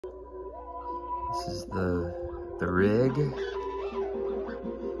This is the rig.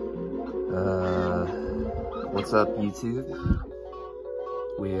 What's up, YouTube?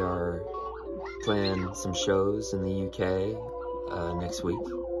 We are playing some shows in the UK next week.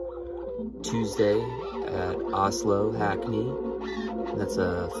 Tuesday at Oslo, Hackney. That's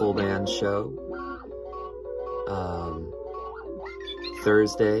a full band show.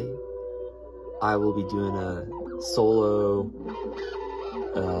 Thursday, I will be doing a solo,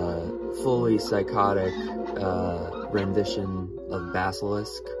 fully psychotic rendition of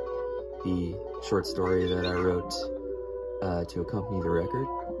Basilisk, the short story that I wrote to accompany the record.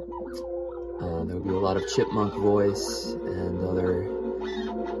 There will be a lot of chipmunk voice and other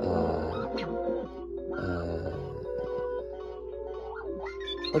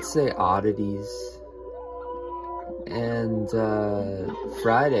let's say oddities. And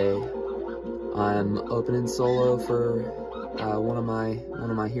Friday, I'm opening solo for one of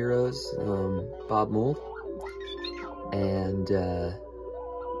my heroes, Bob Mould, and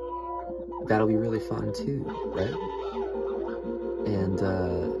that'll be really fun too, right? And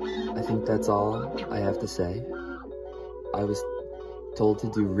I think that's all I have to say. I was told to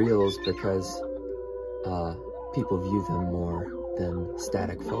do reels because people view them more than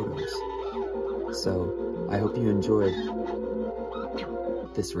static photos. So I hope you enjoyed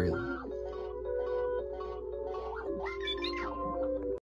this reel.